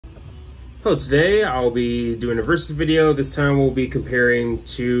Hello, today I'll be doing a versus video. This time we'll be comparing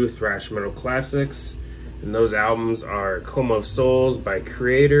two thrash metal classics, and those albums are Coma of Souls by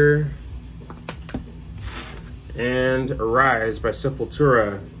Kreator and Arise by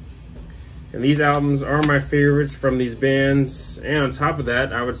Sepultura. And these albums are my favorites from these bands, and on top of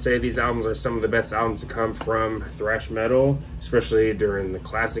that, I would say these albums are some of the best albums to come from thrash metal, especially during the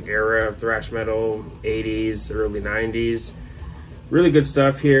classic era of thrash metal, 80s, early 90s. Really good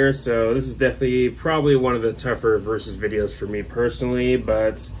stuff here, so this is definitely probably one of the tougher versus videos for me personally,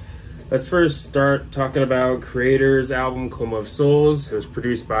 but let's first start talking about Kreator's album, Coma of Souls. It was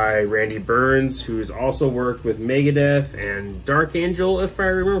produced by Randy Burns, who's also worked with Megadeth and Dark Angel, if I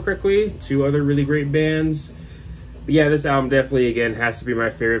remember correctly, two other really great bands. But yeah, this album definitely, again, has to be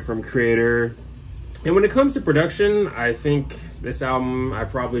my favorite from Kreator. And when it comes to production, I think this album, I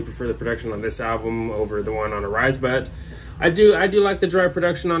probably prefer the production on this album over the one on Arise, but I do like the dry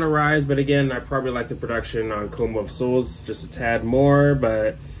production on Arise, but again, I probably like the production on Coma of Souls just a tad more.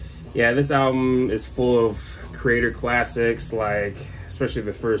 But yeah, this album is full of Kreator classics, like especially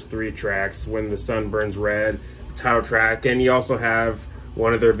the first three tracks, When the Sun Burns Red, title track, and you also have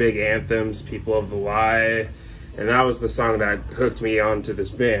one of their big anthems, People of the Lie, and that was the song that hooked me onto this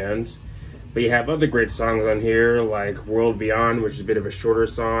band. But you have other great songs on here, like World Beyond, which is a bit of a shorter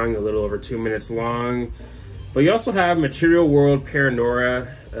song, a little over 2 minutes long. But you also have Material World Paranoia,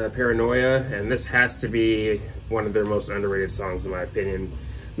 and this has to be one of their most underrated songs in my opinion.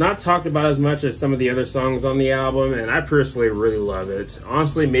 Not talked about as much as some of the other songs on the album, and I personally really love it.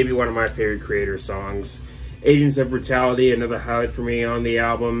 Honestly, maybe one of my favorite Kreator songs. Agents of Brutality, another highlight for me on the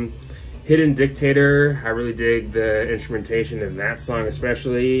album. Hidden Dictator, I really dig the instrumentation in that song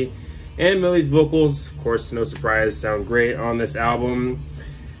especially. And Millie's vocals, of course, no surprise, sound great on this album.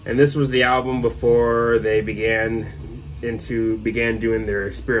 And this was the album before they began doing their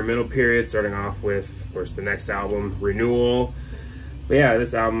experimental period, starting off with, of course, the next album, Renewal. But yeah,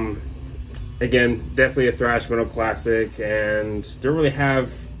 this album, again, definitely a thrash metal classic, and don't really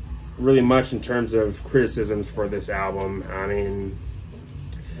have really much in terms of criticisms for this album. I mean,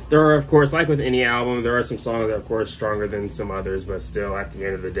 there are, of course, like with any album, there are some songs that are, of course, stronger than some others, but still, at the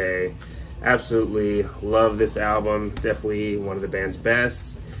end of the day, absolutely love this album. Definitely one of the band's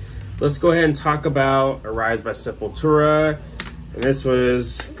best. Let's go ahead and talk about Arise by Sepultura. And this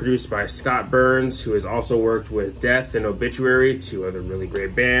was produced by Scott Burns, who has also worked with Death and Obituary, two other really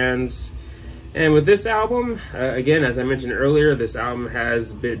great bands. And with this album, again, as I mentioned earlier, this album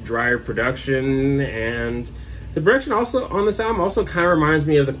has a bit drier production, and the production also on this album also kind of reminds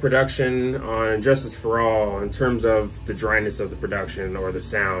me of the production on Justice for All in terms of the dryness of the production or the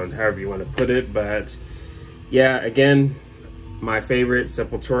sound, however you want to put it. But yeah, again, my favorite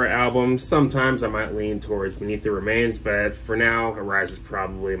Sepultura album. Sometimes I might lean towards Beneath the Remains, but for now, Arise is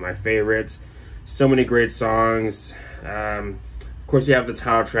probably my favorite. So many great songs. Of course, you have the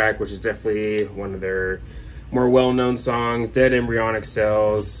title track, which is definitely one of their more well-known songs, Dead Embryonic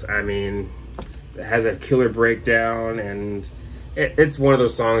Cells. I mean, it has a killer breakdown, and it's one of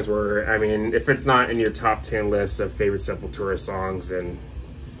those songs where, I mean, if it's not in your top 10 lists of favorite Sepultura songs, then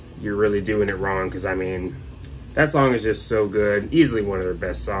you're really doing it wrong, because, I mean, that song is just so good. Easily one of their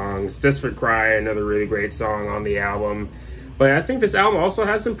best songs. Desperate Cry, another really great song on the album. But I think this album also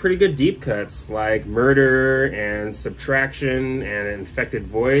has some pretty good deep cuts, like Murder and Subtraction and Infected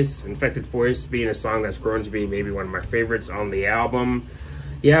Voice. Infected Voice being a song that's grown to be maybe one of my favorites on the album.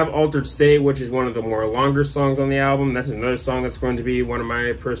 You have Altered State, which is one of the more longer songs on the album. That's another song that's going to be one of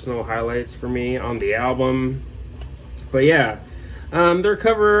my personal highlights for me on the album. But yeah, their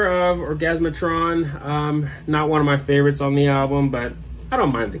cover of Orgasmatron, not one of my favorites on the album, but I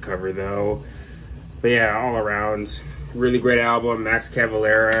don't mind the cover though. But yeah, all around, really great album. Max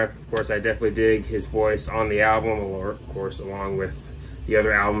Cavalera, of course, I definitely dig his voice on the album, or of course, along with the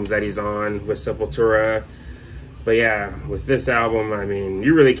other albums that he's on with Sepultura. But yeah, with this album, I mean,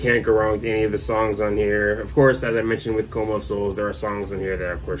 you really can't go wrong with any of the songs on here. Of course, as I mentioned with Coma of Souls, there are songs on here that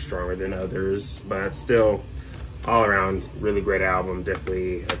are, of course, stronger than others, but still, all around, really great album,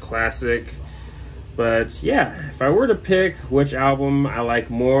 definitely a classic. But yeah, if I were to pick which album I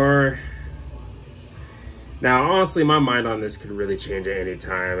like more, now honestly, my mind on this could really change at any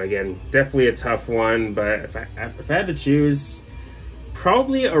time. Again, definitely a tough one, but if I had to choose,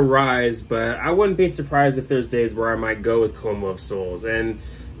 probably Arise, but I wouldn't be surprised if there's days where I might go with Coma of Souls. And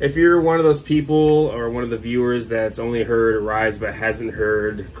if you're one of those people or one of the viewers that's only heard Arise but hasn't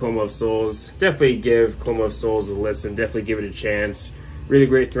heard Coma of Souls, definitely give Coma of Souls a listen. Definitely give it a chance. Really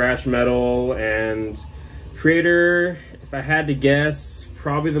great thrash metal, and Kreator, if I had to guess,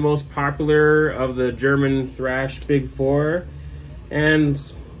 probably the most popular of the German thrash big four. And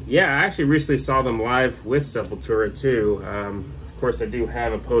yeah, I actually recently saw them live with Sepultura too. Of course, I do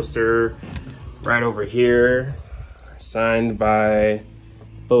have a poster right over here, signed by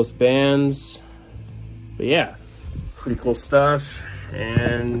both bands. But yeah, pretty cool stuff.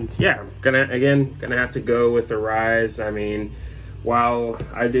 And yeah, gonna have to go with Arise. I mean, while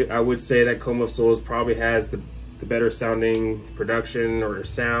I would say that Coma of Souls probably has the better sounding production or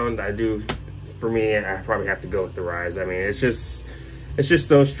sound, for me, I probably have to go with Arise. I mean, it's just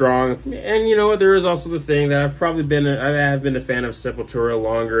so strong. And you know what, there is also the thing that I have been a fan of Sepultura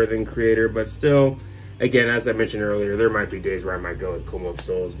longer than Kreator, but still, again, as I mentioned earlier, there might be days where I might go with Coma of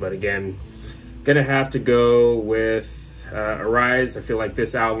Souls, but again, gonna have to go with Arise. I feel like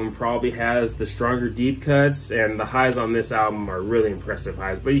this album probably has the stronger deep cuts, and the highs on this album are really impressive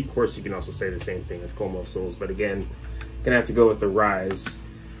highs, but of course you can also say the same thing with Coma of Souls, but again, gonna have to go with Arise.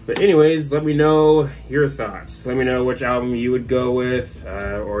 But anyways, let me know your thoughts. Let me know which album you would go with,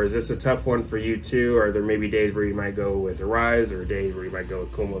 or is this a tough one for you too? Are there maybe days where you might go with Arise, or days where you might go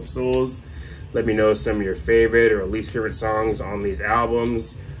with Coma of Souls? Let me know some of your favorite or least favorite songs on these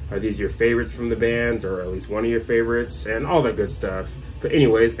albums. Are these your favorites from the bands, or at least one of your favorites, and all that good stuff. But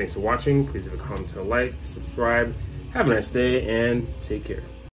anyways, thanks for watching. Please leave a comment, a like, subscribe. Have a nice day, and take care.